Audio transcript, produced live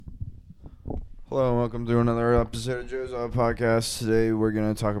Hello and welcome to another episode of Joe's Odd Podcast. Today we're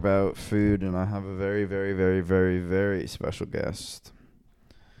going to talk about food, and I have a very, very, very, very, very special guest.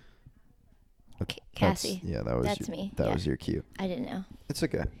 Cassie. That's me. That was your cue. I didn't know. It's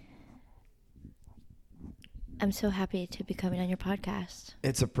okay. I'm so happy to be coming on your podcast.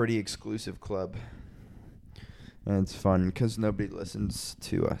 It's a pretty exclusive club, and it's fun because nobody listens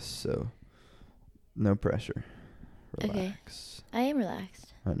to us, so no pressure. Relax. Okay. I am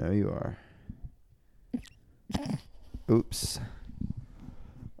relaxed. I know you are. Oops.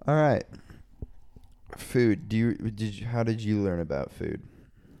 All right. Food. How did you learn about food?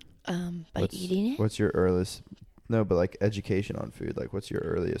 By eating it. What's your earliest? No, but like education on food. Like, what's your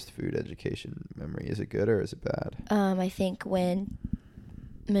earliest food education memory? Is it good or is it bad? I think when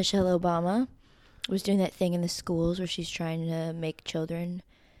Michelle Obama was doing that thing in the schools where she's trying to make children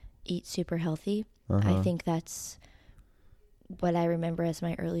eat super healthy. Uh-huh. I think that's what I remember as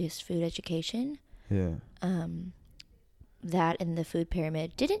my earliest food education. Yeah. That and the food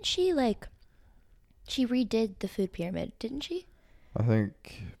pyramid. Didn't she she redid the food pyramid, didn't she? I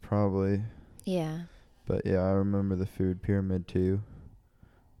think probably. Yeah. But yeah, I remember the food pyramid too,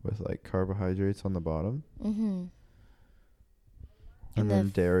 with like carbohydrates on the bottom. Mm-hmm. And then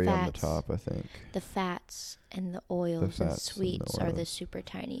dairy fats, on the top, I think. The fats and the oils and sweets are the super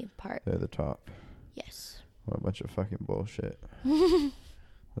tiny part. They're the top. Yes. What a bunch of fucking bullshit.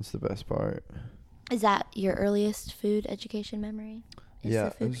 That's the best part. Is that your earliest food education memory? Yeah.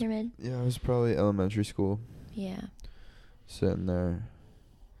 The food pyramid? Yeah, it was probably elementary school. Yeah. Sitting there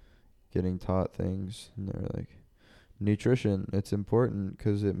getting taught things, and they're like, nutrition, it's important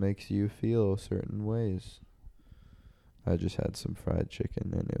because it makes you feel certain ways. I just had some fried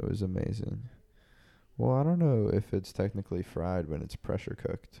chicken and it was amazing. Well, I don't know if it's technically fried when it's pressure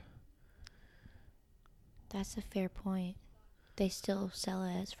cooked. That's a fair point. They still sell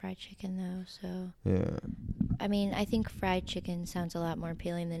it as fried chicken though, so Yeah. I mean, I think fried chicken sounds a lot more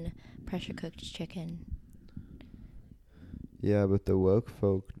appealing than pressure cooked chicken. Yeah, but the woke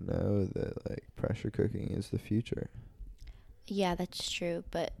folk know that like pressure cooking is the future. Yeah, that's true,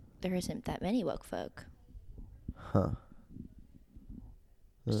 but there isn't that many woke folk. Huh.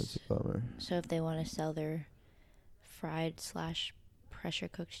 That's a bummer. So if they want to sell their fried/pressure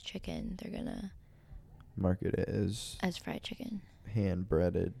cooked chicken, they're gonna Market it as fried chicken. hand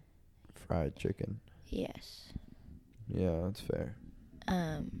breaded fried chicken. Yes. Yeah, that's fair.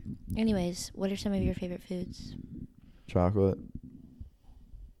 Anyways, what are some of your favorite foods? Chocolate.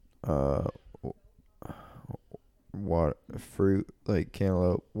 Fruit like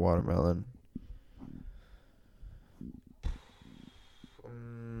cantaloupe, watermelon.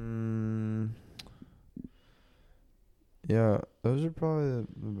 Yeah, those are probably the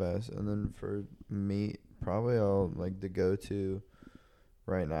best. And then for meat, probably all like the go-to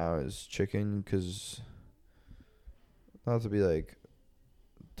right now is chicken, because not to be like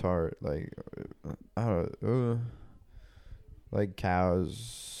tart, like I don't know, like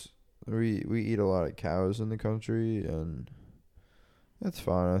cows. We eat a lot of cows in the country, and that's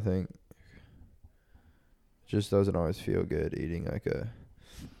fine. I think it just doesn't always feel good eating like a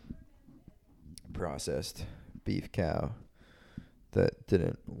processed beef cow that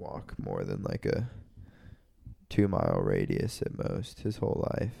didn't walk more than like a 2-mile radius at most his whole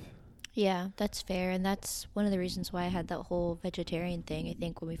life. Yeah, that's fair, and that's one of the reasons why I had that whole vegetarian thing. I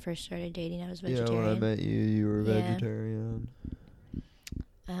think when we first started dating, I was vegetarian. Yeah, when I met you, you were vegetarian.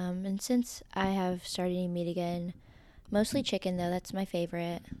 And since I have started eating meat again, mostly chicken though, that's my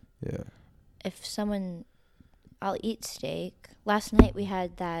favorite. Yeah. I'll eat steak. Last night we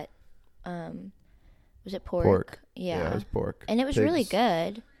had that, was it pork? Yeah, it was pork. And it was really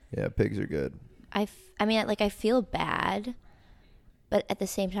good. Yeah, pigs are good. I feel bad, but at the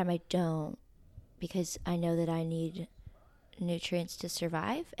same time I don't, because I know that I need nutrients to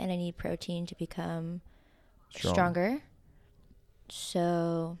survive and I need protein to become stronger.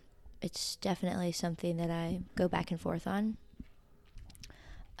 So it's definitely something that I go back and forth on.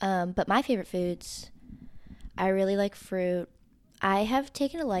 But my favorite foods, I really like fruit. I have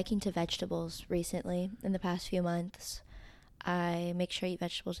taken a liking to vegetables recently in the past few months. I make sure I eat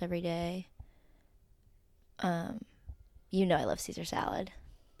vegetables every day. I love Caesar salad.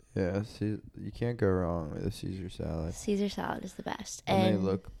 Yeah, you can't go wrong with a Caesar salad. Caesar salad is the best. And they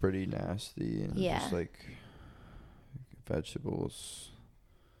look pretty nasty and just like vegetables.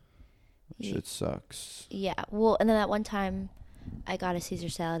 Shit sucks. Yeah, well, and then that one time I got a Caesar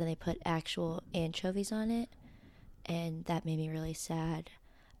salad and they put actual anchovies on it, and that made me really sad.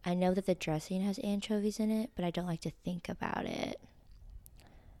 I know that the dressing has anchovies in it, but I don't like to think about it.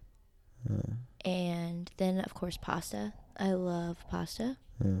 And then, of course, pasta. I love pasta.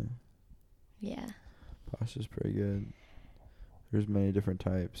 Yeah. Pasta's pretty good. There's many different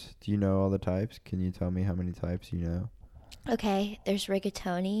types. Do you know all the types? Can you tell me how many types you know? Okay, there's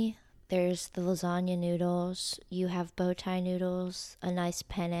rigatoni. There's the lasagna noodles. You have bow tie noodles, a nice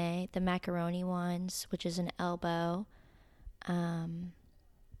penne, the macaroni ones, which is an elbow.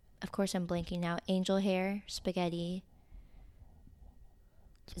 Of course, I'm blanking now. Angel hair, spaghetti,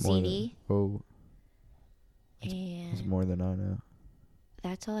 It's more than, ziti, oh, it's and more than I know.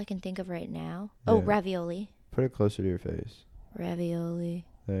 that's all I can think of right now. Yeah. Oh, ravioli. Put it closer to your face. Ravioli.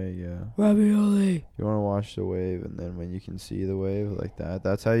 There you go. Ravioli. You want to watch the wave, and then when you can see the wave like that,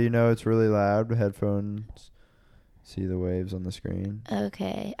 that's how you know it's really loud. Headphones see the waves on the screen.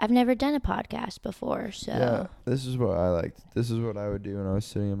 Okay. I've never done a podcast before, so. Yeah, this is what I liked. This is what I would do when I was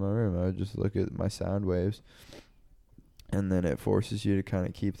sitting in my room. I would just look at my sound waves, and then it forces you to kind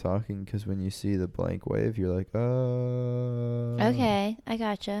of keep talking, because when you see the blank wave, you're like, oh. Okay, I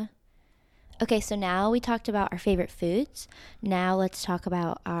gotcha. Okay, so now we talked about our favorite foods. Now let's talk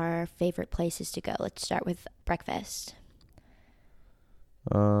about our favorite places to go. Let's start with breakfast.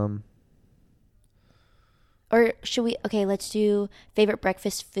 Or should we? Okay, let's do favorite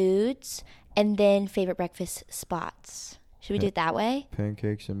breakfast foods and then favorite breakfast spots. Should we do it that way?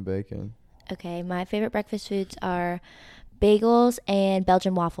 Pancakes and bacon. Okay, my favorite breakfast foods are bagels and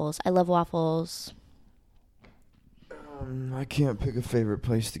Belgian waffles. I love waffles. I can't pick a favorite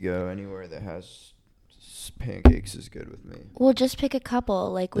place to go. Anywhere that has pancakes is good with me. We'll just pick a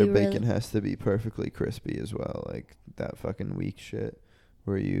couple. Like Their bacon has to be perfectly crispy as well. Like that fucking weak shit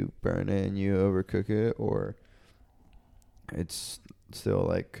where you burn it and you overcook it, or it's still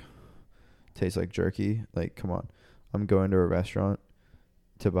like tastes like jerky. Like, come on. I'm going to a restaurant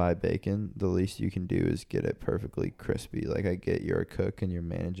to buy bacon. The least you can do is get it perfectly crispy. Like, I get you're a cook and you're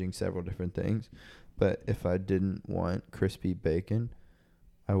managing several different things, but if I didn't want crispy bacon,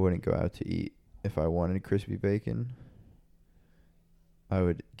 I wouldn't go out to eat. If I wanted crispy bacon, I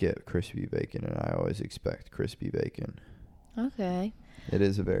would get crispy bacon, and I always expect crispy bacon. Okay. It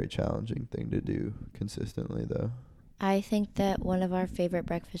is a very challenging thing to do consistently, though. I think that one of our favorite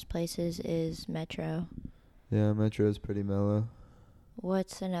breakfast places is Metro. Yeah, Metro is pretty mellow.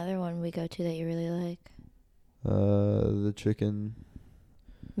 What's another one we go to that you really like? The chicken.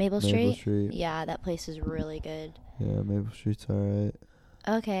 Maple Street? Yeah, that place is really good. Yeah, Maple Street's alright.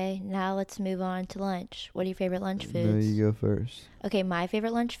 Okay, now let's move on to lunch. What are your favorite lunch foods? No, you go first. Okay, my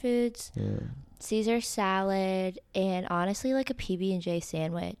favorite lunch foods, Yeah. Caesar salad, and honestly, like a PB&J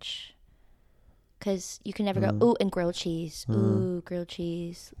sandwich. Because you can never go, ooh, and grilled cheese. Ooh, grilled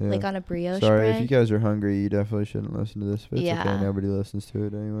cheese. Yeah. Like on a brioche Sorry, bread. if you guys are hungry, you definitely shouldn't listen to this. But it's Yeah. okay, nobody listens to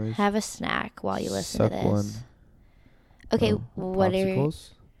it anyways. Have a snack while you listen Suck to this. one. Okay, what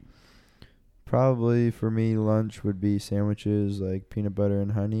popsicles? Probably for me, lunch would be sandwiches like peanut butter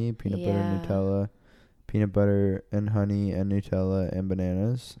and honey, peanut butter and Nutella, peanut butter and honey and Nutella and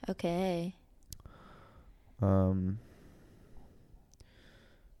bananas. Okay.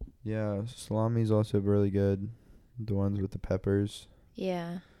 Yeah, salami's also really good. The ones with the peppers.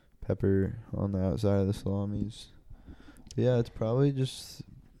 Yeah. Pepper on the outside of the salamis. But yeah, it's probably just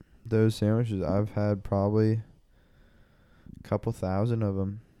those sandwiches. I've had probably a couple thousand of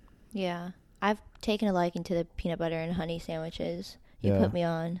them. Yeah. I've taken a liking to the peanut butter and honey sandwiches you put me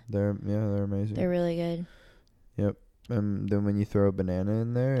on. They're amazing. They're really good. Yep. And then when you throw a banana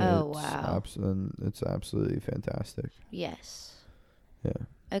in there, it's absolutely fantastic. Yes. Yeah.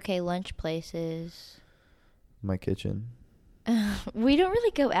 Okay, lunch places. My kitchen. We don't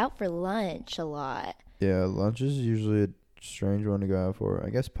really go out for lunch a lot. Yeah, lunch is usually a strange one to go out for. I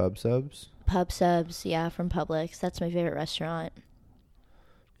guess pub subs. Pub subs, yeah, from Publix. That's my favorite restaurant.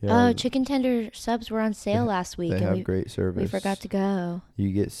 Yeah, Oh, chicken tender subs were on sale last week. They have great service. We forgot to go.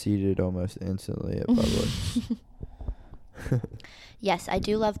 You get seated almost instantly at Publix. Yes, I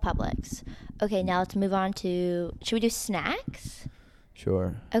do love Publix. Okay, now let's move on to... Should we do snacks?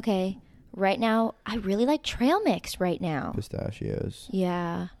 Sure. Okay. Right now, I really like trail mix right now. Pistachios.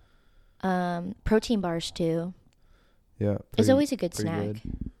 Yeah. Protein bars, too. Yeah. It's always a good snack. Good.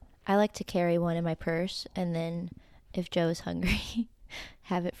 I like to carry one in my purse, and then if Joe is hungry,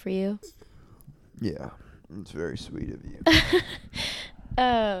 have it for you. Yeah. It's very sweet of you.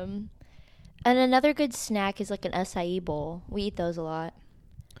 And another good snack is like an acai bowl. We eat those a lot.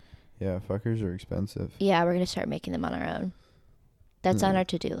 Yeah, fuckers are expensive. Yeah, we're going to start making them on our own. That's on our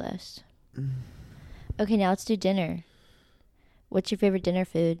to-do list. Okay, now let's do dinner. What's your favorite dinner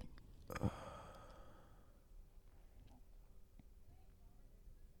food?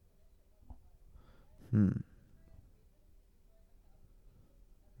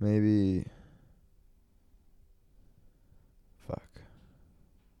 Maybe... Fuck.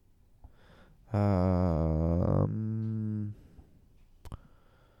 I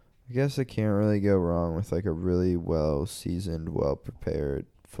guess I can't really go wrong with like a really well seasoned, well prepared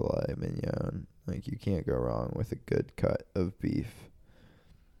filet mignon. Like you can't go wrong with a good cut of beef.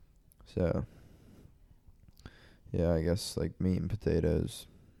 So yeah, I guess like meat and potatoes,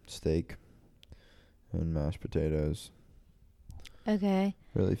 steak, and mashed potatoes. Okay.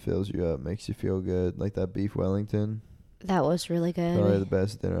 Really fills you up, makes you feel good. Like that beef Wellington. That was really good. Probably the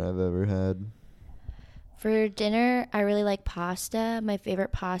best dinner I've ever had. For dinner, I really like pasta. My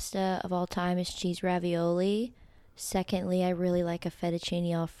favorite pasta of all time is cheese ravioli. Secondly, I really like a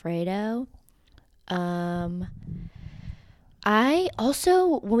fettuccine alfredo. I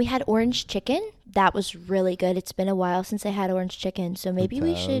also, when we had orange chicken, that was really good. It's been a while since I had orange chicken, so maybe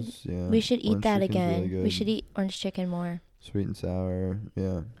we should eat Orange that chicken's again. really We good. should eat orange chicken more. Sweet and sour,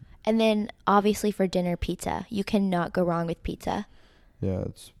 yeah. And then obviously for dinner, pizza. You cannot go wrong with pizza. Yeah,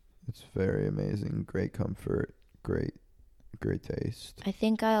 it's very amazing. Great comfort, great taste. I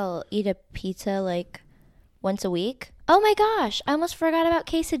think I'll eat a pizza like once a week. Oh my gosh, I almost forgot about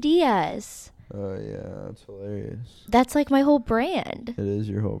quesadillas. Oh yeah, that's hilarious. That's like my whole brand. It is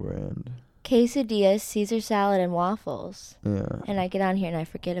your whole brand. Quesadillas, Caesar salad, and waffles. Yeah. And I get on here and I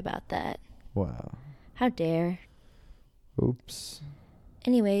forget about that. Wow. How dare. Oops.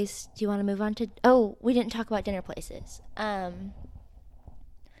 Anyways, do you want to move on to... Oh, we didn't talk about dinner places.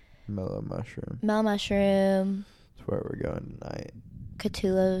 Mellow mushroom. Mel Mushroom. That's where we're going tonight.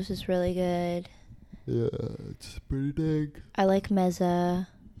 Catulo's is really good. Yeah, it's pretty dang. I like Mezza.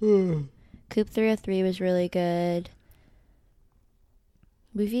 Coop 303 was really good.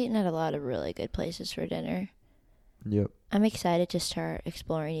 We've eaten at a lot of really good places for dinner. Yep. I'm excited to start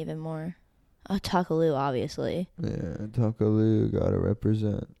exploring even more. Oh, Takaloo, obviously. Yeah, Taco Lou gotta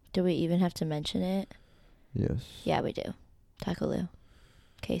represent. Do we even have to mention it? Yes. Yeah, we do. Takaloo.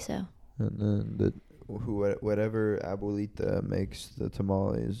 Queso. And then whatever abuelita makes the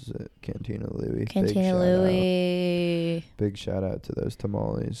tamales at Cantina Louie. Cantina Louie. Big shout out to those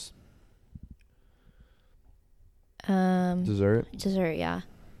tamales. Dessert? Dessert, yeah.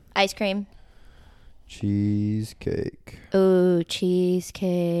 Ice cream. Cheesecake. Ooh,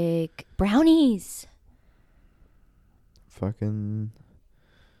 cheesecake. Brownies. Fucking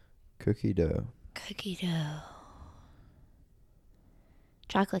cookie dough. Cookie dough.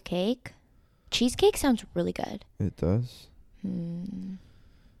 Chocolate cake. Cheesecake sounds really good. It does.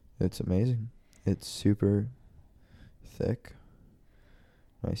 It's amazing. It's super thick.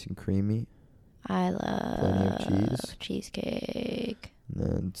 Nice and creamy. I love plenty of cheese. Cheesecake. And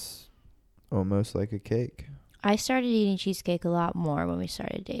then it's almost like a cake. I started eating cheesecake a lot more when we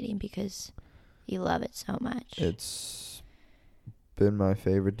started dating because you love it so much. It's been my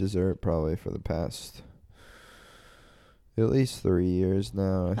favorite dessert probably for the past at least 3 years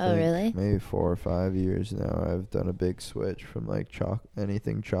now. I think really? Maybe 4 or 5 years now. I've done a big switch from like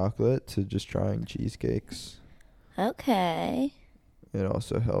anything chocolate to just trying cheesecakes. Okay. It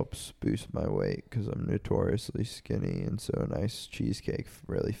also helps boost my weight because I'm notoriously skinny, and so a nice cheesecake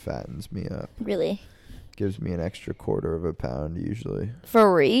really fattens me up. Really? Gives me an extra 1/4 pound usually.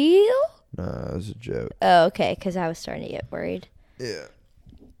 For real? Nah, it was a joke. Oh, okay, because I was starting to get worried. Yeah.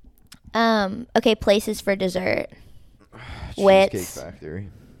 Okay, places for dessert. Cheesecake Wits. Factory.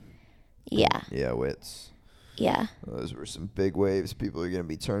 Yeah. Yeah, Wits. Yeah. Those were some big waves. People are going to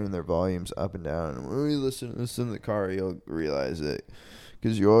be turning their volumes up and down. And when you listen to this in the car, you'll realize it.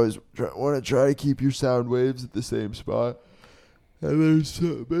 Because you always want to try to keep your sound waves at the same spot. And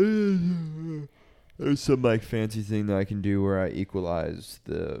there's some like fancy thing that I can do where I equalize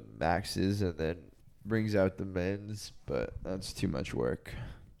the maxes and then brings out the mins. But that's too much work.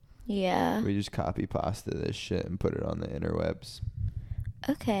 Yeah. We just copy pasta this shit and put it on the interwebs.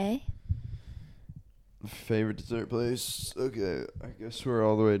 Okay. Favorite dessert place? Okay, I guess we're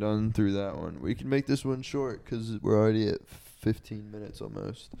all the way done through that one. We can make this one short because we're already at 15 minutes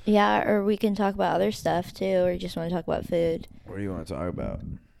almost. Yeah, or we can talk about other stuff too, or you just want to talk about food. What do you want to talk about?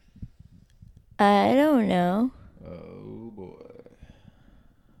 I don't know. Oh, boy.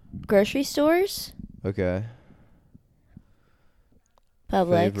 Grocery stores? Okay.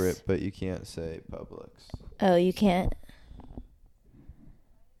 Publix. Favorite, but you can't say Publix. Oh, you can't?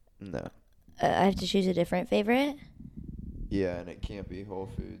 No. I have to choose a different favorite? Yeah, and it can't be Whole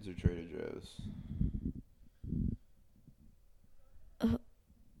Foods or Trader Joe's.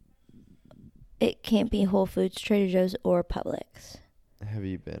 It can't be Whole Foods, Trader Joe's, or Publix. Have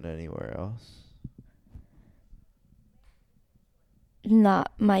you been anywhere else?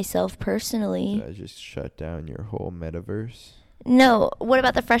 Not myself personally. Did I just shut down your whole metaverse? No, what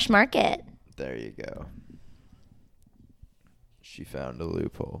about the Fresh Market? There you go. She found a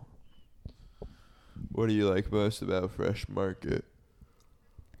loophole. What do you like most about Fresh Market?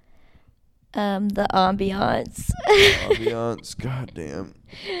 The ambiance. Ambiance, goddamn.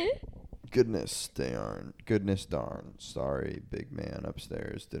 Goodness darn. Sorry, big man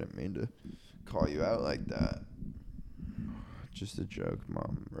upstairs. Didn't mean to call you out like that. Just a joke,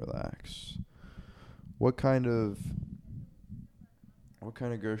 Mom. Relax. What kind of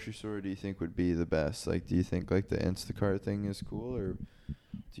grocery store do you think would be the best? Like, do you think like the Instacart thing is cool, or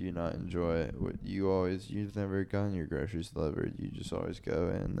do you not enjoy it? You've never gotten your groceries delivered. You just always go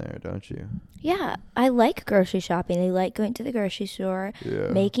in there, don't you? Yeah, I like grocery shopping. I like going to the grocery store,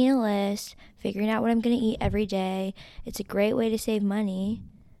 making a list, figuring out what I'm going to eat every day. It's a great way to save money.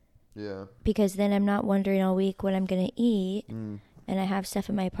 Yeah. Because then I'm not wondering all week what I'm going to eat, and I have stuff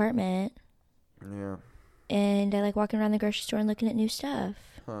in my apartment. Yeah. And I like walking around the grocery store and looking at new stuff.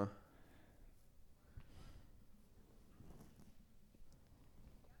 Huh.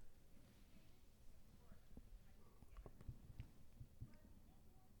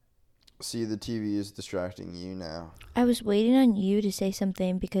 See, the TV is distracting you now. I was waiting on you to say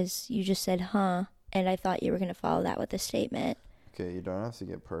something because you just said, huh, and I thought you were going to follow that with a statement. Okay, you don't have to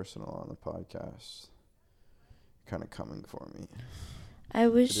get personal on the podcast. You're kind of coming for me. I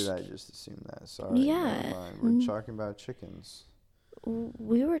was... Or did I just assume that? Sorry. Yeah. We're talking about chickens.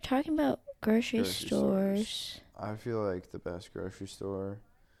 We were talking about grocery stores. I feel like the best grocery store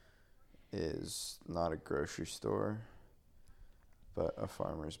is not a grocery store, but a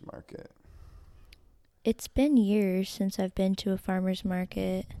farmer's market. It's been years since I've been to a farmer's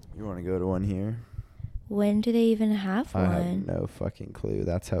market. You want to go to one here? When do they even have one? I have no fucking clue.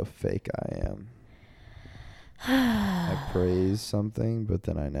 That's how fake I am. I praise something, but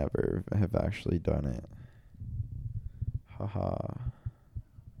then I never have actually done it. Haha.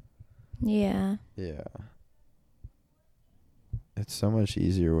 Yeah. Yeah. It's so much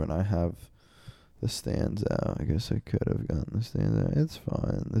easier when I have the stands out. I guess I could have gotten the stands out. It's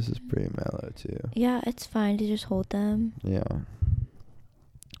fine. This is pretty mellow, too. Yeah, it's fine to just hold them. Yeah.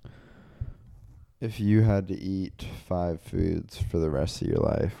 If you had to eat 5 foods for the rest of your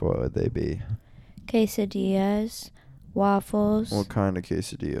life, what would they be? Quesadillas, waffles. What kind of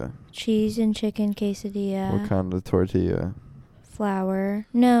quesadilla? Cheese and chicken quesadilla. What kind of tortilla? Flour.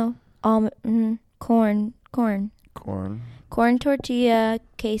 No. Corn. Corn. Corn tortilla,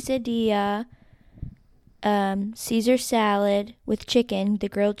 quesadilla, Caesar salad with chicken, the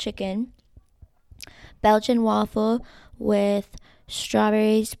grilled chicken. Belgian waffle with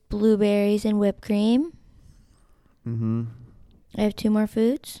strawberries, blueberries, and whipped cream. Mm-hmm. I have 2 more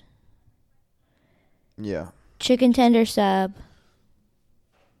foods. Yeah. Chicken tender sub.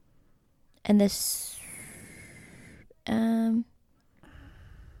 And this... So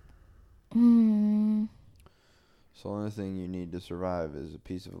the only thing you need to survive is a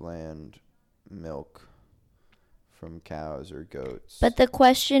piece of land, milk from cows or goats. But the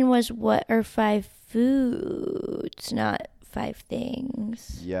question was, what are 5 foods, not 5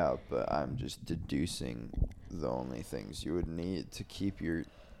 things. Yeah, but I'm just deducing the only things you would need to keep your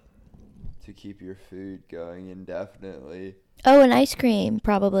food going indefinitely. Oh, and ice cream,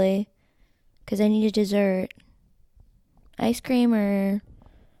 probably. Because I need a dessert. Ice cream or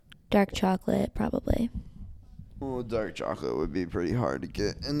dark chocolate, probably. Well, dark chocolate would be pretty hard to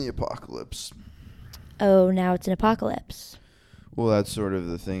get in the apocalypse. Oh, now it's an apocalypse. Well, that's sort of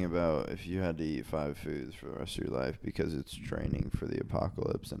the thing about if you had to eat 5 foods for the rest of your life, because it's training for the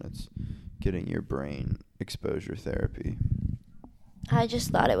apocalypse and it's getting your brain exposure therapy. I just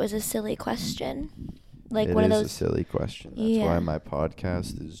thought it was a silly question. Like it one is of those. a silly question. That's why my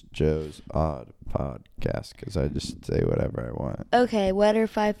podcast is Joe's Odd Podcast, because I just say whatever I want. Okay, what are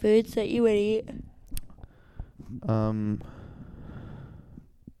 5 foods that you would eat?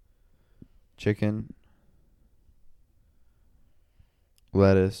 Chicken,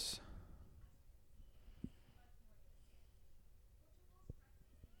 lettuce,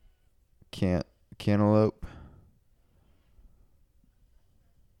 cantaloupe,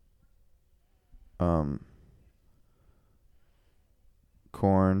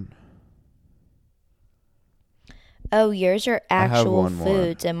 corn. Oh, yours are actual one more.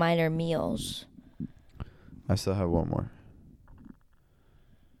 foods and mine are meals. I still have one more.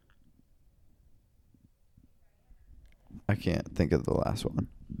 I can't think of the last one.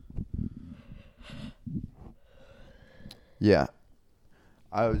 Yeah.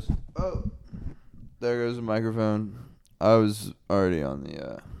 Oh, there goes the microphone. I was already on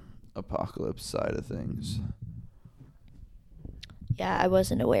the apocalypse side of things. Yeah, I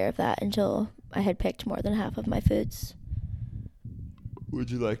wasn't aware of that until I had picked more than half of my foods.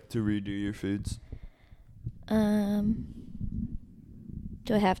 Would you like to redo your foods? Do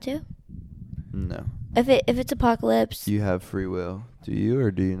I have to? No. If it's apocalypse, You have free will. Do you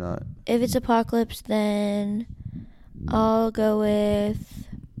or do you not? if it's apocalypse, then I'll go with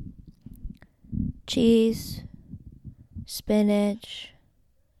cheese, spinach,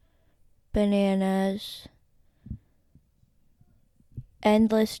 bananas,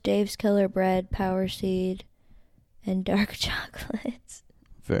 endless Dave's Killer bread, power seed, and dark chocolates.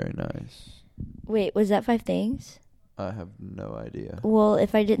 Very nice. Wait, was that 5 things? I have no idea. Well,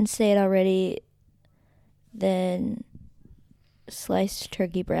 if I didn't say it already, then sliced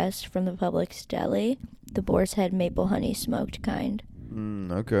turkey breast from the Publix deli, the boar's head maple honey smoked kind.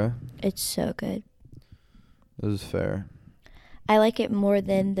 Okay. It's so good. This is fair. I like it more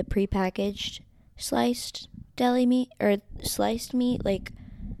than the prepackaged sliced deli meat or sliced meat, like,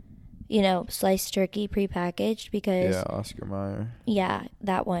 sliced turkey prepackaged, because Yeah, Oscar Mayer. yeah,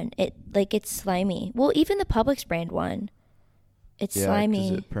 that one. It's slimy. Well, even the Publix brand one, it's slimy.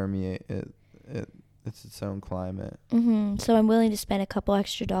 Yeah, because it's its own climate. So I'm willing to spend a couple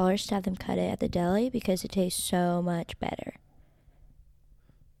extra dollars to have them cut it at the deli because it tastes so much better.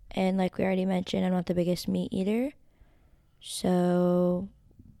 And like we already mentioned, I'm not the biggest meat eater, so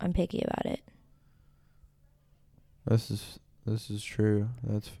I'm picky about it. This is true.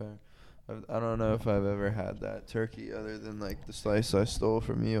 That's fair. I don't know if I've ever had that turkey other than like the slice I stole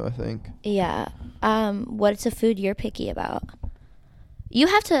from you, I think. Yeah. What's a food you're picky about?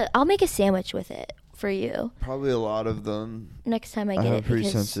 I'll make a sandwich with it for you. Probably a lot of them. Next time I get it. I have pretty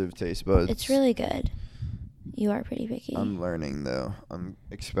sensitive taste buds. It's really good. You are pretty picky. I'm learning though. I'm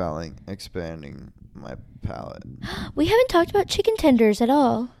expanding my palate. We haven't talked about chicken tenders at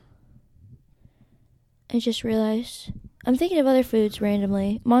all. I just realized. I'm thinking of other foods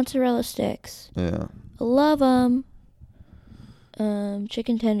randomly. Mozzarella sticks. Yeah. Love them.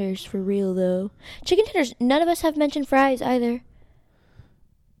 Chicken tenders for real though. Chicken tenders. None of us have mentioned fries either.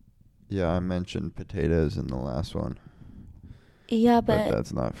 Yeah, I mentioned potatoes in the last one. Yeah, but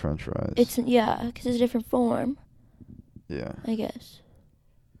that's not French fries. because it's a different form. Yeah. I guess.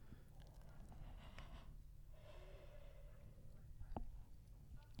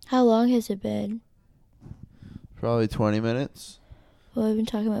 How long has it been? Probably 20 minutes. Well, we've been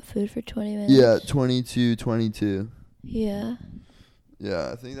talking about food for 20 minutes. Yeah, 22. Yeah.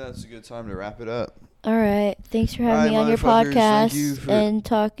 Yeah, I think that's a good time to wrap it up. All right. Thanks for having me on your motherfuckers, thank you podcast and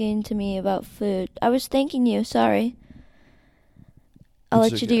talking to me about food. I was thanking you. Sorry. I'll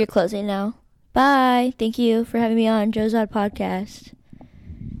let you do your closing now. Bye. Thank you for having me on Joe's Odd Podcast.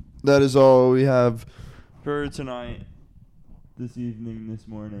 That is all we have for tonight, this evening, this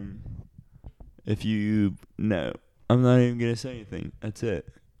morning. If you know, I'm not even going to say anything. That's it.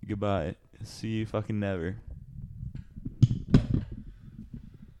 Goodbye. See you fucking never.